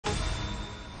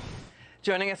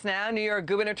Joining us now, New York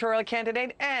gubernatorial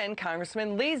candidate and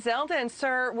Congressman Lee Zeldin.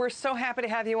 Sir, we're so happy to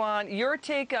have you on. Your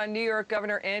take on New York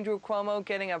Governor Andrew Cuomo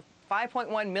getting a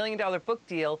 $5.1 million book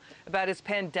deal about his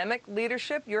pandemic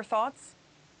leadership. Your thoughts?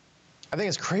 I think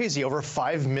it's crazy. Over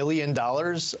 $5 million.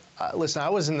 Listen, I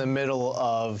was in the middle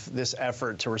of this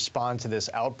effort to respond to this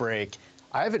outbreak.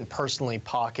 I haven't personally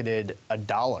pocketed a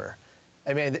dollar.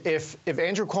 I mean, if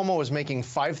Andrew Cuomo was making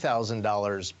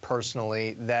 $5,000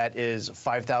 personally, that is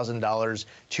 $5,000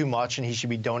 too much, and he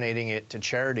should be donating it to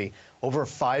charity. Over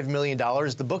 $5 million,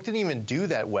 the book didn't even do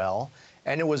that well,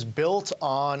 and it was built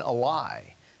on a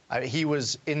lie. He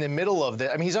was in the middle of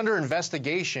the, I mean, he's under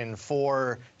investigation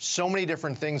for so many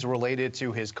different things related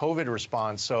to his COVID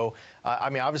response. So, I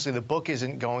mean, obviously the book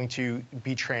isn't going to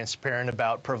be transparent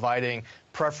about providing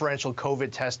preferential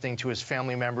COVID testing to his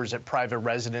family members at private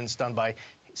residence done by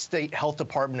state health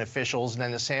department officials, and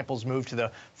then the samples moved to the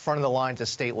front of the line to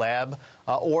state lab,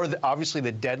 or obviously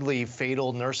the deadly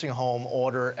fatal nursing home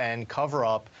order and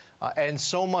cover-up, and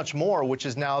so much more, which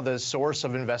is now the source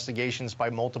of investigations by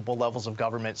multiple levels of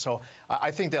government. So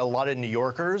I think that a lot of New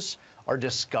Yorkers are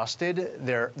disgusted.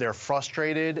 They're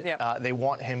frustrated. Yep. They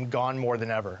want him gone more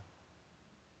than ever.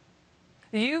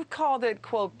 You've called it,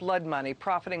 quote, blood money,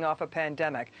 profiting off a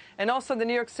pandemic. And also the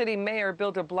New York City mayor,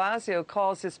 Bill de Blasio,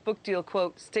 calls his book deal,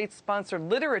 quote, state-sponsored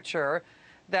literature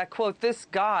that, quote, this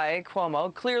guy,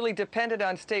 Cuomo, clearly depended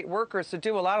on state workers to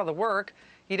do a lot of the work.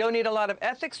 You don't need a lot of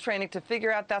ethics training to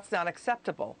figure out that's not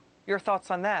acceptable. Your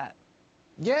thoughts on that?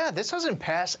 Yeah, this doesn't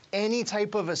pass any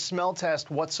type of a smell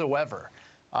test whatsoever.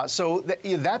 So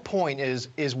that point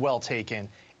is well taken.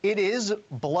 It is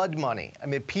blood money. I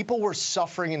mean, people were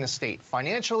suffering in the state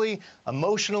financially,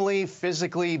 emotionally,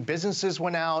 physically. Businesses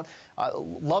went out.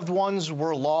 Loved ones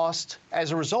were lost. As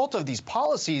a result of these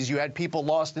policies, you had people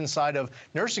lost inside of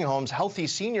nursing homes, healthy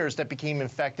seniors that became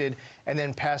infected and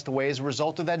then passed away as a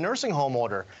result of that nursing home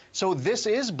order. So this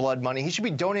is blood money. He should be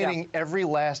donating every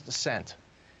last cent.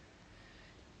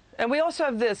 And we also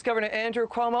have this. Governor Andrew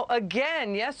Cuomo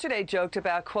again yesterday joked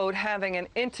about, quote, having an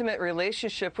intimate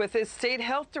relationship with his state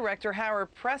health director, Howard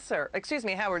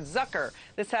Zucker.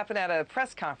 This happened at a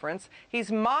press conference.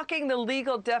 He's mocking the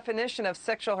legal definition of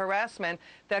sexual harassment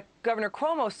that Governor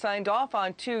Cuomo signed off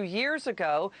on 2 years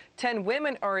ago. 10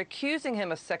 women are accusing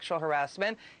him of sexual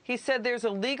harassment. He said there's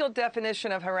a legal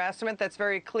definition of harassment that's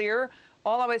very clear.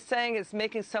 All I was saying is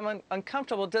making someone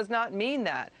uncomfortable does not mean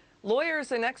that.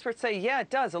 Lawyers and experts say, yeah,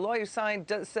 it does. A lawyer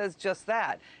says just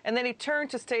that. And then he turned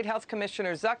to State Health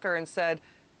Commissioner Zucker and said,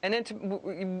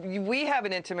 we have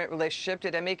an intimate relationship.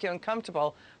 Did I make you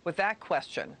uncomfortable with that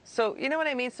question? So, you know what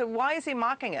I mean? So why is he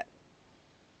mocking it?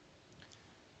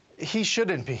 He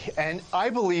shouldn't be. And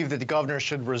I believe that the governor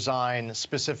should resign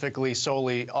specifically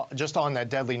solely just on that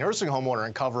deadly nursing home order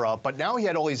and cover up. But now he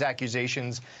had all these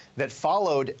accusations that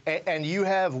followed. And you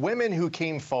have women who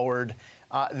came forward.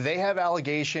 They have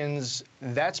allegations.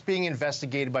 That's being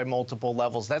investigated by multiple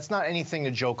levels. That's not anything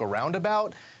to joke around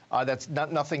about. That's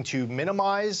nothing to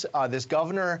minimize. This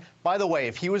governor, by the way,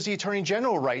 if he was the attorney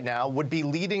general right now, would be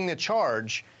leading the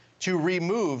charge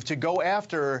to go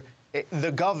after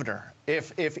the governor.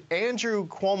 If Andrew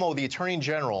Cuomo, the attorney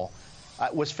general,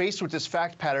 was faced with this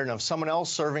fact pattern of someone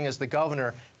else serving as the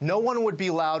governor, no one would be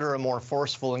louder or more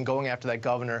forceful in going after that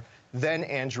governor than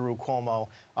Andrew Cuomo.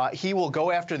 He will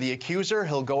go after the accuser.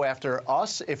 He'll go after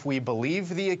us if we believe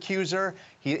the accuser.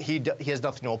 He has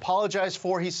nothing to apologize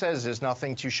for. He says there's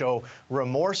nothing to show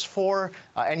remorse for,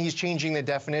 and he's changing the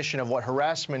definition of what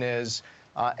harassment is.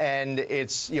 And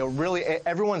it's, really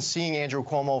everyone's seeing Andrew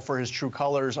Cuomo for his true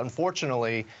colors.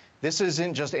 Unfortunately, this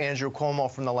isn't just Andrew Cuomo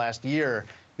from the last year.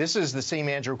 This is the same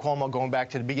Andrew Cuomo going back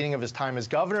to the beginning of his time as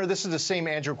governor. This is the same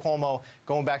Andrew Cuomo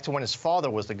going back to when his father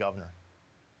was the governor.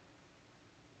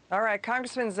 All right,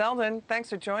 Congressman Zeldin, thanks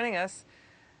for joining us.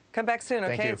 Come back soon,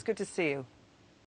 okay? Thank you. It's good to see you.